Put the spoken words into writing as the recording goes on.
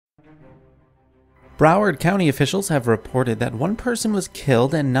Broward County officials have reported that one person was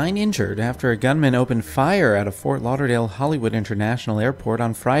killed and 9 injured after a gunman opened fire at a Fort Lauderdale Hollywood International Airport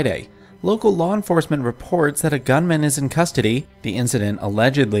on Friday. Local law enforcement reports that a gunman is in custody. The incident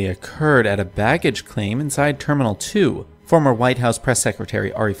allegedly occurred at a baggage claim inside Terminal 2. Former White House Press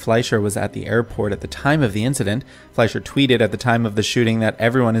Secretary Ari Fleischer was at the airport at the time of the incident. Fleischer tweeted at the time of the shooting that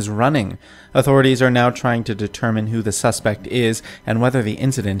everyone is running. Authorities are now trying to determine who the suspect is and whether the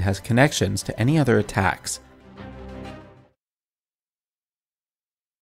incident has connections to any other attacks.